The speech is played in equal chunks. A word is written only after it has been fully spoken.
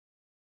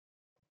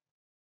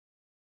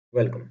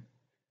Welcome.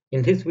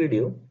 In this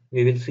video,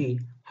 we will see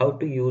how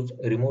to use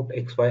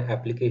RemoteXY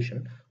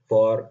application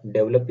for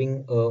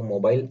developing a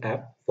mobile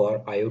app for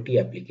IoT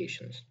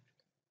applications.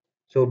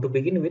 So to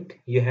begin with,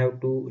 you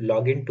have to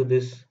log into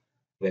this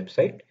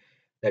website,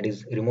 that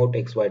is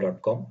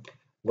remotexy.com.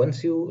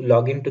 Once you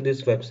log into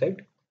this website,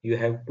 you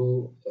have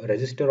to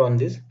register on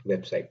this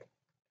website.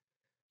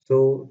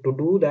 So to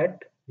do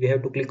that, we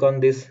have to click on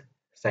this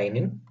sign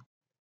in.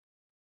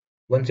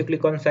 Once you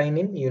click on sign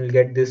in, you will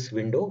get this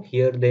window.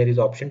 Here there is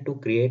option to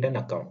create an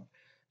account.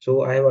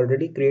 So I have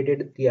already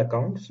created the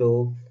account.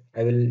 So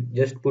I will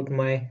just put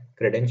my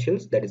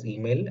credentials, that is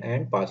email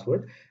and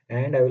password,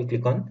 and I will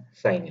click on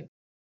sign in.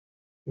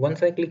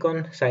 Once I click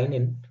on sign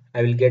in,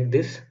 I will get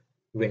this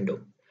window.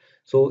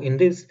 So in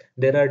this,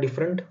 there are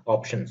different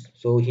options.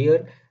 So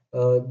here,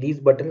 these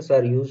buttons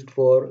are used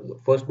for,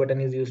 first button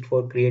is used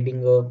for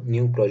creating a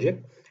new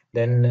project.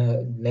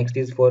 Then next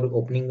is for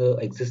opening a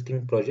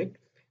existing project.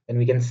 Then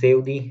we can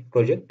save the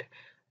project,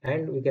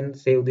 and we can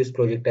save this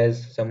project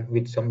as some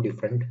with some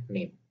different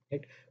name.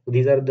 Right? So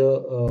these are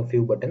the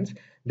few buttons.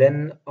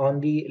 Then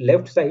on the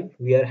left side,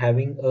 we are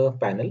having a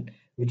panel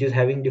which is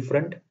having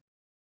different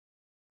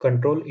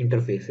control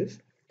interfaces.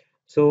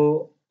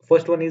 So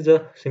first one is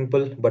a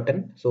simple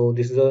button. So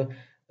this is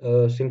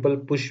a simple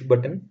push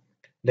button.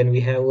 Then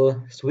we have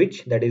a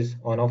switch, that is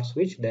on off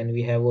switch. Then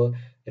we have a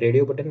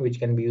radio button which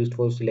can be used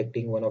for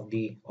selecting one of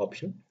the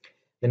option.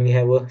 Then we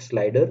have a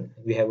slider,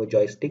 we have a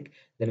joystick,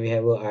 then we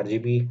have a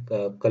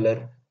RGB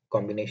color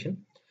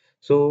combination.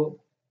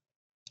 So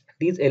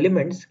these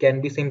elements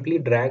can be simply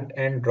dragged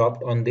and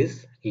dropped on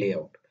this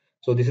layout.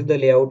 So this is the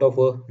layout of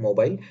a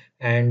mobile,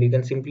 and you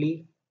can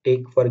simply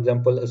take, for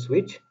example, a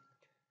switch,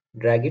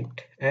 drag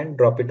it and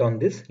drop it on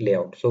this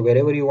layout. So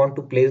wherever you want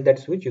to place that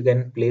switch, you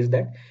can place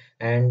that,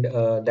 and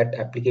that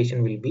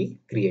application will be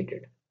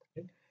created.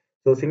 Right?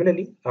 So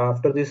similarly,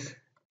 after this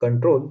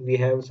control, we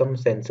have some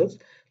sensors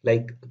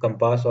like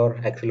compass or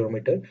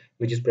accelerometer,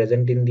 which is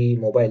present in the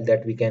mobile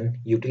that we can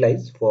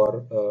utilize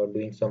for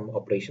doing some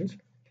operations.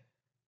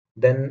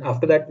 Then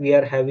after that, we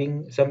are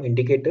having some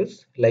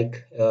indicators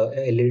like red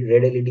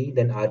LED,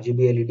 then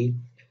RGB LED.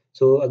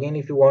 So again,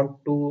 if you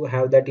want to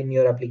have that in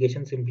your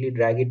application, simply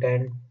drag it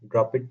and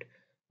drop it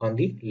on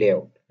the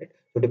layout. Right?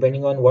 So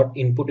depending on what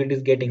input it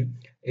is getting,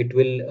 it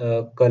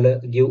will color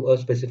give a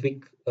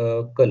specific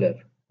color.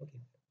 Okay.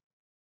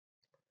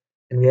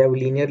 And we have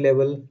linear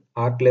level,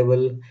 arc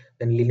level,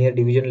 then linear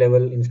division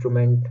level,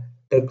 instrument,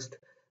 text.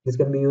 This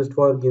can be used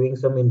for giving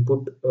some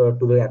input to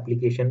the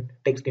application,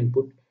 text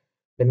input.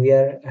 Then we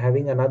are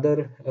having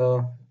another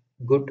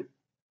good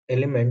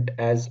element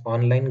as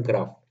online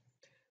graph.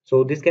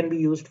 So this can be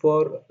used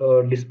for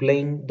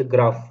displaying the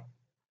graph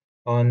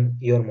on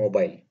your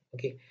mobile.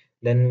 Okay.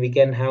 Then we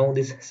can have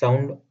this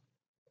sound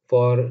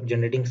for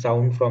generating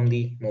sound from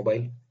the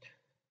mobile.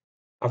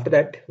 After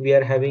that, we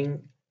are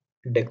having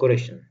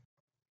decoration.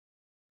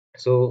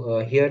 So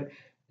here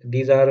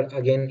these are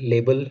again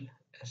label,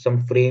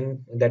 some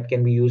frame that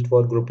can be used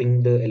for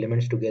grouping the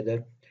elements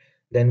together.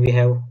 Then we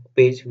have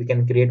page, we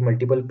can create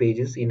multiple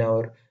pages in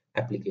our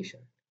application.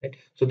 Right?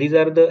 So these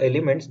are the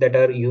elements that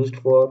are used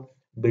for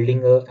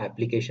building a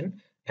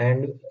application,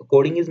 and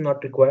coding is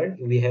not required.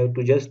 We have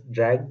to just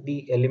drag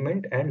the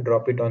element and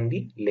drop it on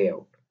the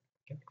layout.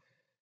 Okay.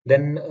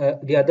 Then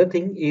the other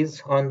thing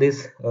is on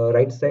this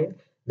right side,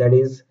 that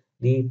is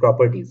the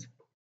properties.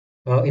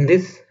 In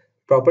this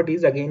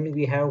properties, again,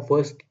 we have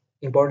first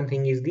important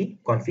thing is the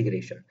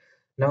configuration.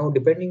 Now,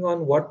 depending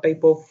on what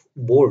type of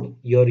board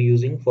you're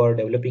using for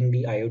developing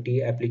the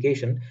IoT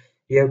application,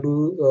 you have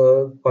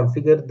to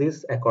configure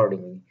this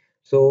accordingly.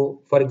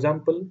 So, for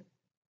example,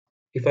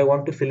 if I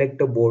want to select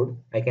a board,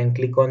 I can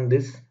click on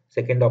this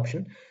second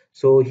option.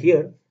 So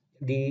here,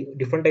 the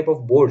different type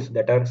of boards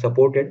that are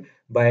supported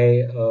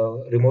by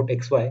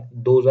RemoteXY,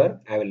 those are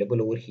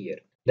available over here.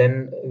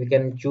 Then we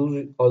can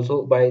choose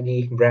also by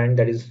the brand,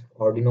 that is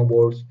Arduino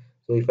boards.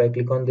 So if I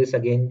click on this,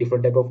 again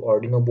different type of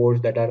Arduino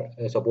boards that are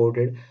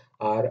supported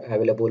are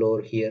available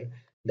over here.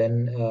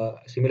 Then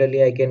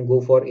similarly, I can go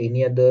for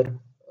any other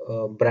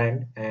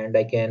brand, and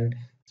I can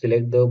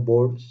select the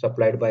board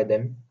supplied by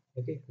them.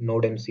 Okay,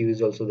 Node MCU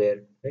is also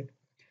there, right?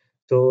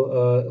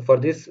 So for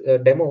this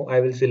demo,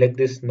 I will select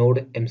this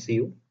Node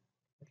MCU.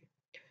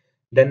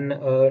 Then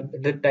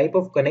the type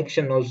of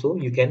connection also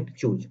you can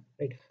choose,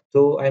 right?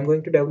 So I'm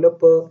going to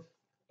develop a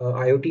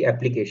IoT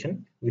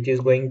application which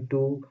is going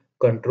to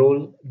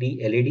control the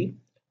LED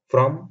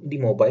from the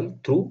mobile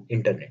through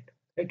internet,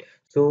 right?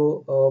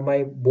 So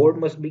my board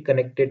must be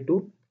connected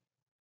to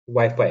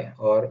Wi-Fi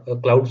or a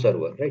cloud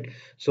server, right?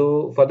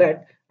 So for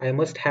that, I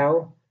must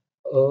have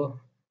a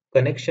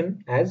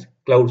connection as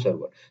cloud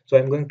server. So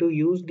I'm going to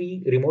use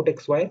the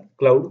RemoteXY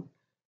cloud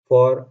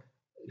for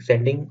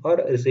sending or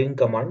receiving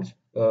commands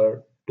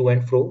to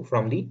and fro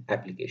from the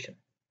application.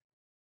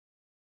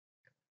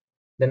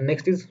 Then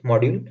next is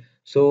module.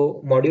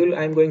 So module,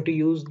 I'm going to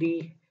use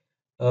the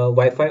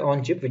Wi-Fi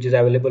on chip, which is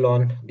available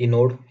on the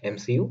Node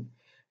MCU.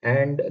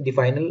 And the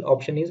final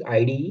option is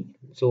IDE.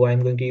 So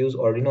I'm going to use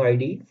Arduino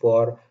IDE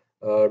for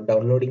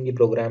downloading the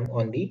program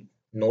on the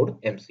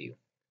Node MCU.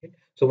 right?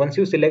 So once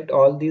you select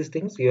all these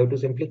things, you have to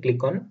simply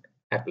click on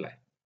apply.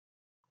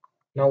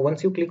 Now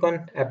once you click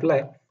on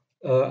apply,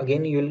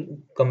 again you will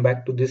come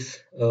back to this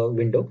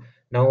window.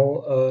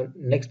 Now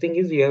next thing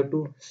is you have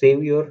to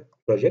save your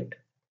project.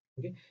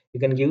 Okay, you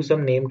can give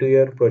some name to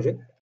your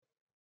project.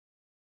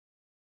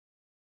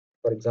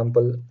 For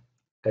example,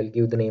 I'll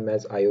give the name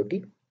as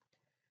IoT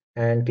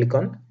and click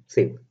on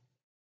save.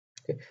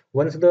 Okay.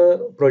 Once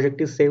the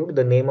project is saved,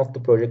 the name of the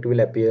project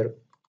will appear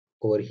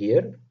over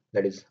here,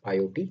 that is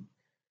IoT.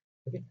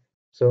 Okay,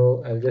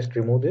 so I'll just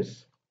remove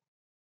this.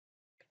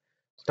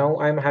 Now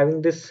I'm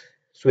having this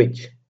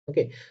switch.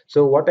 Okay,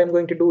 so what I'm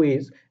going to do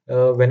is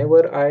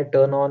whenever I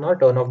turn on or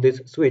turn off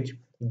this switch,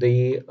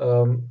 the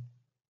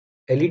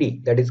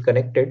LED that is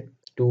connected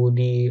to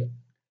the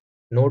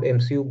node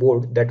MCU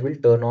board, that will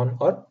turn on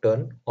or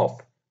turn off.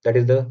 That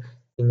is the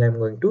thing I'm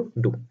going to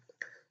do.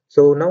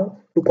 So now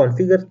to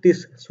configure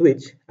this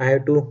switch, I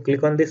have to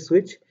click on this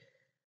switch.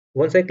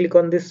 Once I click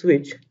on this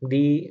switch,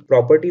 the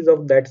properties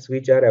of that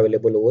switch are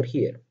available over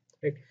here,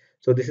 right?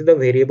 So this is the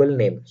variable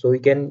name. So we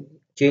can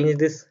change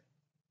this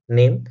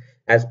name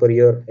as per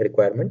your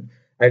requirement.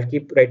 I'll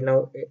keep right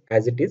now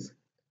as it is.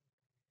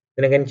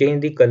 Then I can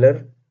change the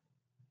color.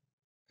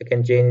 I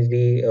can change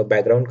the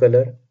background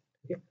color.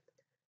 Okay.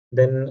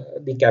 Then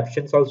the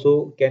captions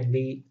also can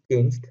be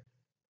changed.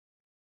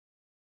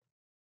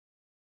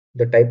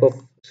 The type of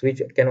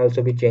switch can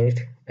also be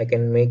changed. I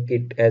can make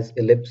it as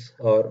ellipse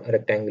or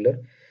rectangular.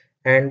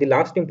 And the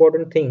last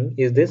important thing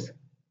is this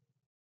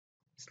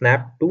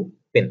snap to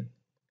pin.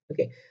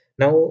 Okay,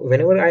 now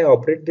whenever I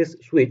operate this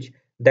switch,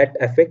 that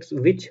affects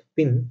which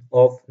pin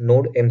of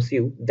node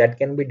MCU, that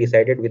can be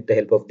decided with the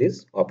help of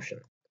this option.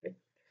 Okay.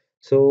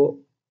 So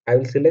I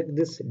will select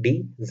this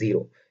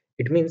D0.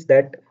 It means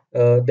that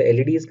the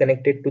LED is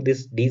connected to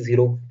this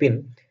D0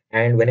 pin,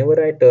 and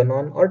whenever I turn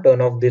on or turn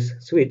off this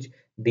switch,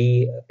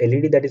 the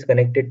LED that is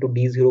connected to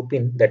D0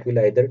 pin, that will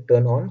either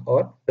turn on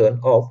or turn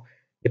off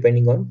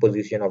depending on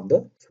position of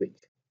the switch.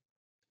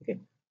 Okay,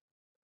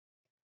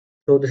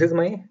 so this is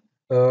my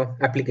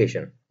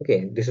application.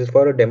 Okay, this is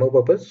for a demo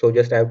purpose, so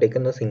just I have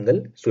taken a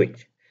single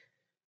switch.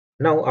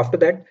 Now after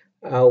that,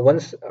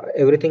 once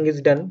everything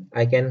is done,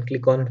 I can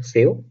click on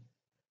save.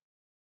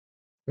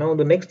 Now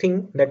the next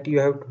thing that you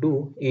have to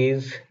do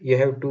is you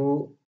have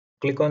to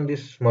click on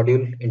this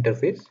module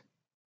interface.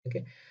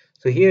 Okay,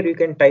 so here you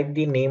can type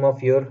the name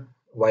of your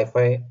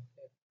Wi-Fi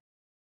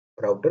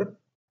router.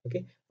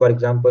 Okay, for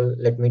example,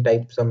 let me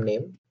type some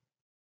name,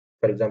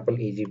 for example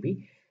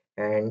AGB,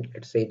 and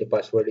let's say the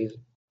password is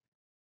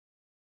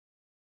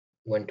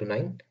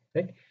 129,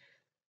 right?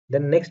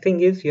 Then next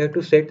thing is you have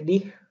to set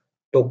the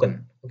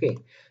token. Okay,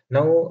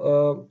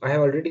 now I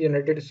have already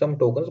generated some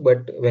tokens,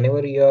 but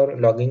whenever you are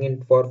logging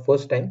in for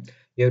first time,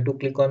 you have to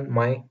click on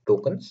my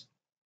tokens,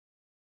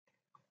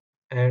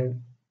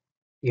 and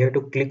you have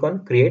to click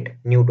on create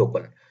new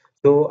token.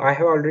 So I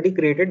have already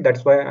created,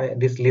 that's why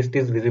this list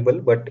is visible,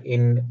 but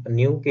in a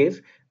new case,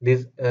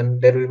 this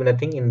there will be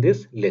nothing in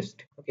this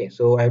list. Okay,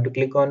 so I have to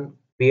click on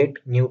create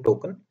new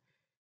token.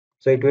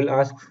 So it will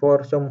ask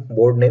for some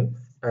board name,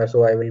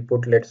 so I will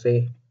put, let's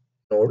say,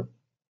 node.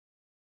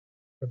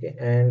 Okay,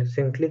 and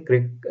simply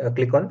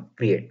click on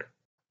create.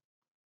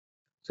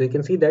 So you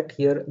can see that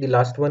here the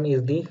last one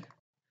is the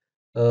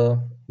uh,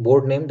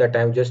 board name that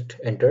I've just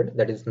entered,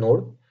 that is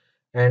node,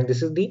 and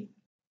this is the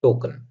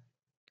token.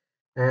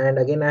 And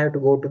again I have to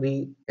go to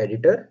the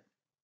editor,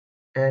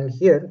 and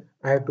here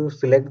I have to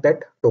select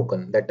that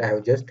token that I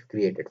have just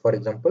created, for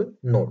example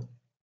node.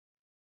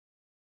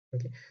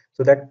 Okay,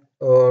 so that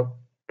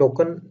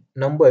token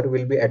number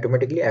will be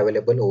automatically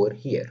available over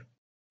here.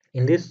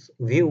 In this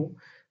view,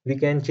 we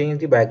can change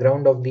the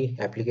background of the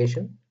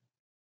application.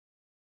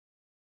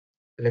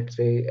 Let's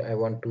say I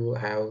want to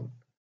have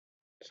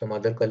some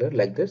other color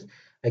like this,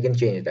 I can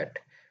change that,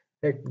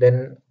 right?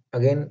 Then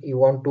again you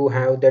want to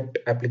have that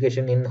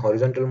application in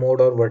horizontal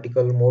mode or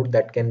vertical mode,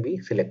 that can be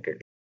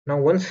selected. Now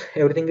once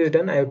everything is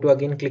done, I have to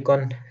again click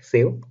on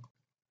save.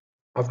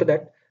 After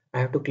that, I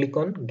have to click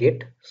on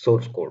get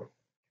source code.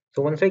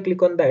 So once I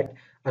click on that,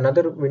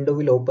 another window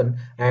will open,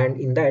 and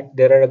in that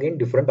there are again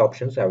different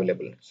options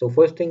available. So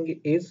first thing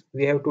is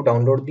we have to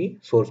download the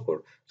source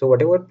code. So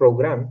whatever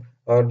program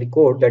or the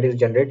code that is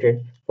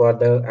generated for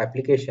the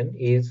application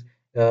is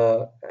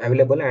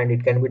available, and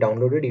it can be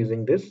downloaded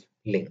using this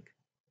link.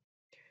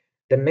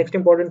 The next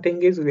important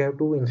thing is we have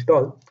to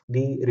install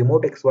the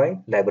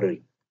RemoteXY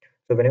library.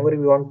 So whenever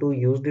we want to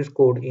use this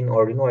code in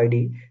Arduino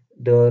IDE,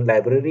 the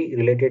library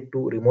related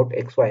to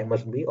RemoteXY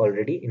must be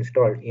already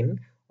installed in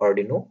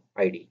Arduino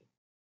IDE.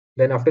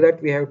 Then after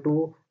that, we have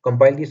to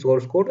compile the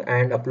source code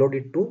and upload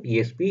it to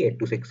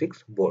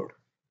ESP8266 board.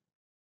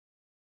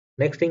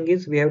 Next thing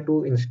is we have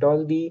to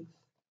install the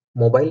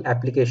mobile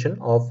application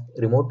of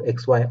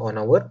RemoteXY on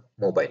our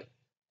mobile.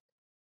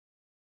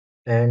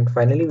 And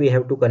finally, we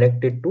have to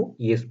connect it to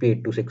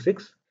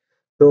ESP8266.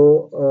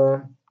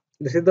 So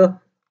this is the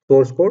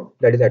source code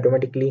that is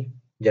automatically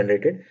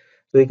generated.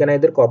 So you can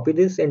either copy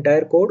this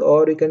entire code,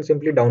 or you can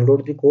simply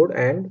download the code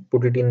and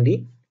put it in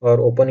the, or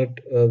open it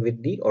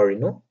with the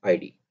Arduino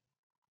IDE.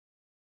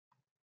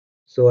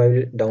 So I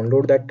will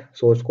download that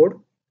source code.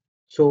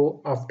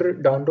 So after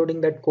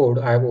downloading that code,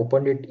 I have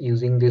opened it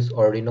using this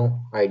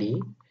Arduino IDE,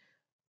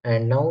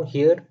 and now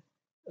here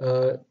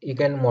you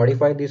can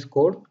modify this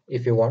code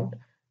if you want.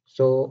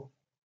 So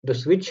the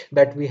switch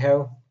that we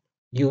have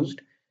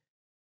used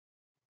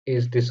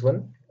is this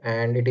one,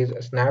 and it is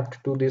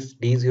snapped to this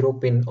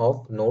D0 pin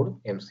of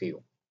node MCU.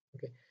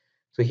 Okay,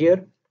 so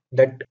here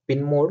that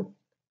pin mode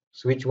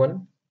switch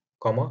 1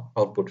 comma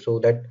output, so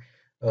that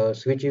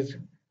switch is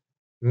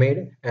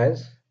made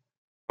as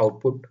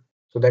output,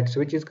 so that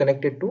switch is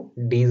connected to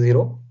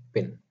D0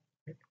 pin.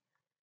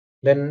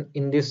 Then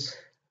in this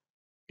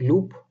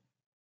loop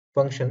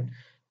function,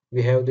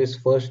 we have this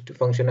first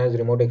function as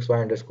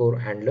RemoteXY underscore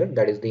handler,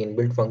 that is the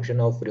inbuilt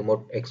function of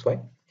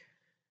RemoteXY.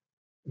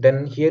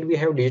 Then here we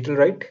have digital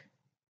write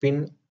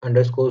pin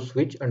underscore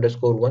switch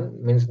underscore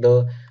 1, means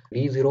the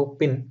D0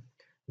 pin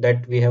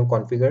that we have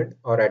configured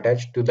or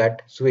attached to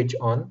that switch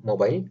on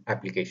mobile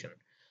application.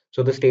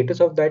 So the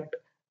status of that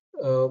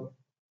uh,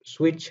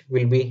 switch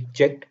will be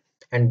checked,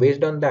 and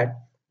based on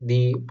that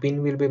the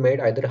pin will be made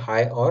either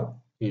high or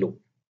low.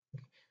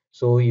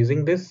 So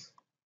using this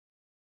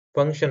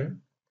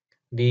function,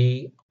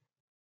 the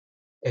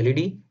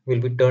LED will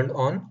be turned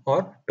on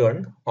or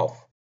turned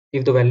off.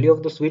 If the value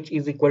of the switch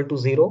is equal to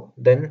 0,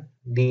 then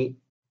the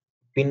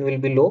pin will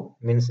be low,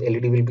 means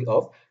LED will be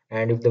off,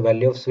 and if the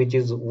value of switch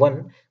is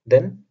 1,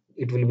 then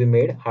it will be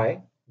made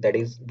high, that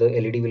is the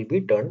LED will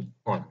be turned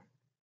on.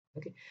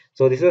 Okay,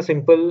 so this is a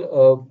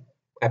simple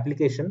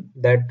application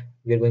that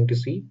we are going to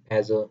see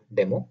as a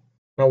demo.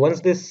 Now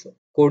once this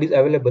code is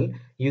available,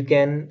 you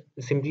can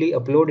simply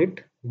upload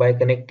it by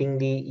connecting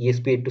the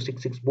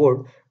ESP8266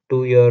 board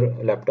to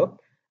your laptop,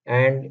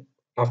 and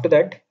after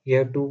that you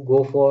have to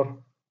go for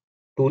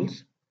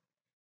tools.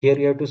 Here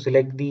you have to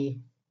select the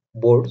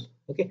boards.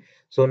 Okay,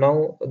 so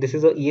now this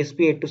is a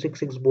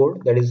ESP8266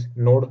 board, that is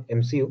node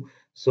MCU,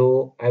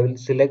 so I will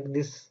select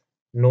this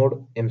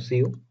node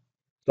MCU.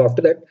 So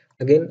after that,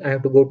 again I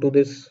have to go to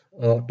this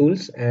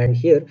tools, and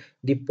here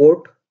the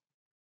port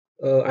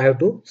I have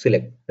to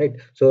select, right?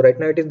 So right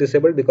now it is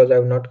disabled because I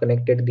have not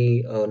connected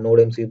the node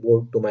MCU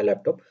board to my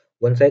laptop.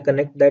 Once I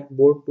connect that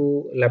board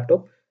to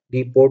laptop,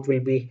 the port will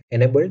be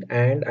enabled,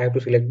 and I have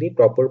to select the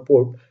proper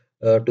port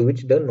to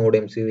which the node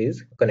MCU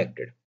is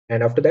connected.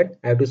 And after that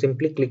I have to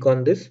simply click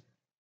on this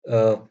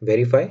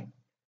verify,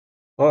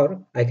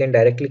 or I can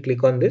directly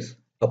click on this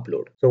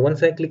upload. So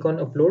once I click on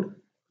upload,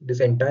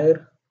 this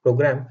entire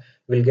program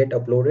will get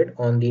uploaded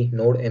on the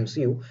node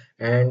MCU,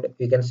 and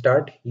we can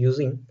start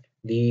using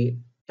the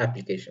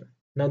application.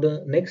 Now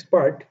the next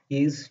part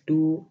is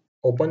to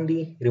open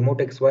the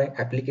RemoteXY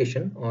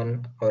application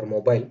on our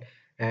mobile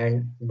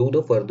and do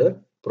the further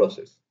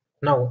process.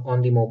 Now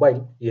on the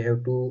mobile, you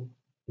have to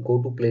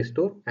go to Play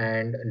Store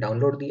and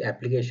download the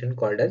application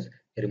called as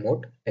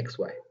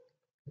RemoteXY.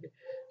 Okay.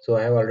 So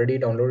I have already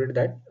downloaded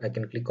that. I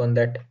can click on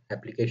that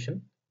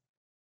application.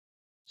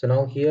 So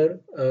now here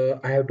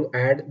I have to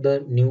add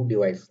the new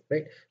device,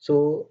 right?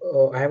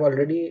 So I have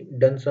already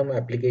done some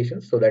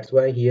applications, so that's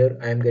why here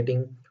I am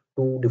getting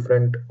two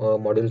different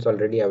modules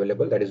already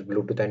available, that is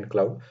Bluetooth and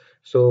cloud.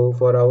 So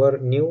for our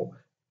new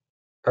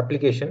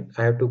application,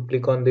 I have to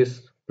click on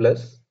this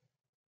plus.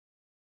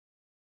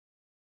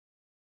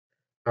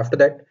 After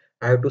that,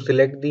 I have to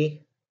select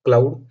the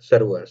cloud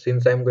server.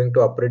 Since I'm going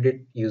to operate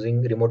it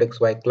using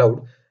RemoteXY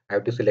cloud, I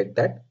have to select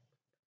that.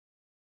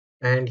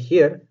 And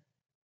here,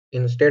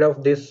 instead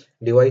of this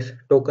device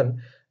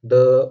token,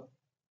 the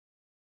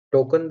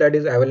token that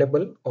is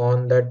available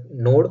on that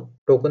node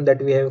token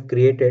that we have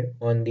created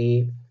on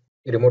the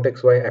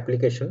RemoteXY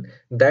application,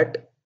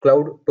 that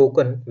cloud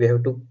token we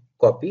have to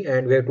copy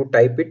and we have to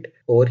type it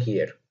over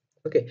here.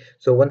 Okay,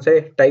 so once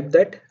I type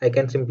that, I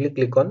can simply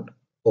click on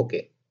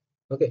OK.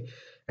 Okay,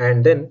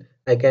 and then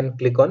I can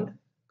click on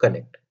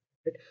connect.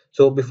 Right?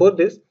 So before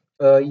this,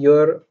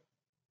 your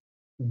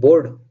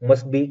board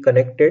must be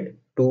connected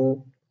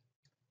to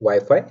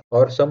Wi-Fi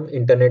or some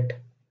internet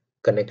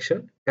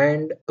connection,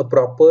 and a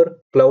proper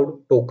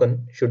cloud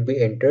token should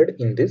be entered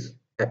in this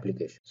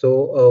application.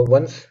 So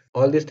once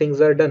all these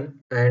things are done,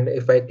 and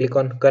if I click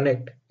on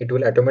connect, it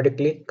will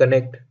automatically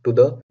connect to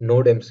the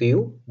node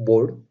MCU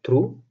board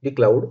through the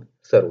cloud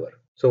server.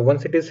 So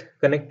once it is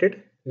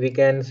connected, we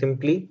can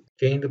simply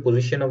change the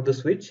position of the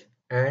switch,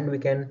 and we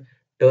can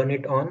turn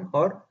it on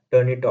or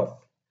turn it off,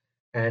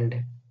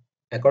 and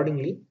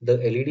accordingly the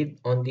LED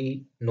on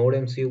the node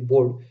MCU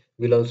board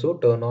will also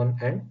turn on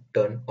and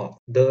turn off.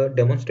 The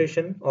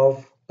demonstration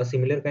of a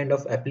similar kind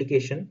of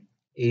application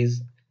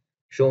is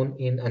shown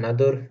in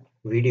another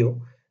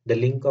video. The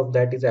link of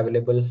that is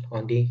available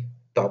on the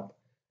top.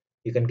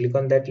 You can click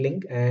on that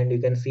link and you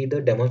can see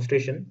the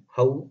demonstration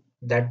how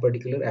that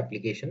particular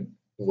application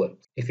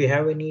works. If you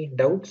have any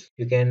doubts,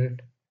 you can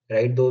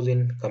write those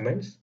in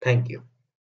comments. Thank you.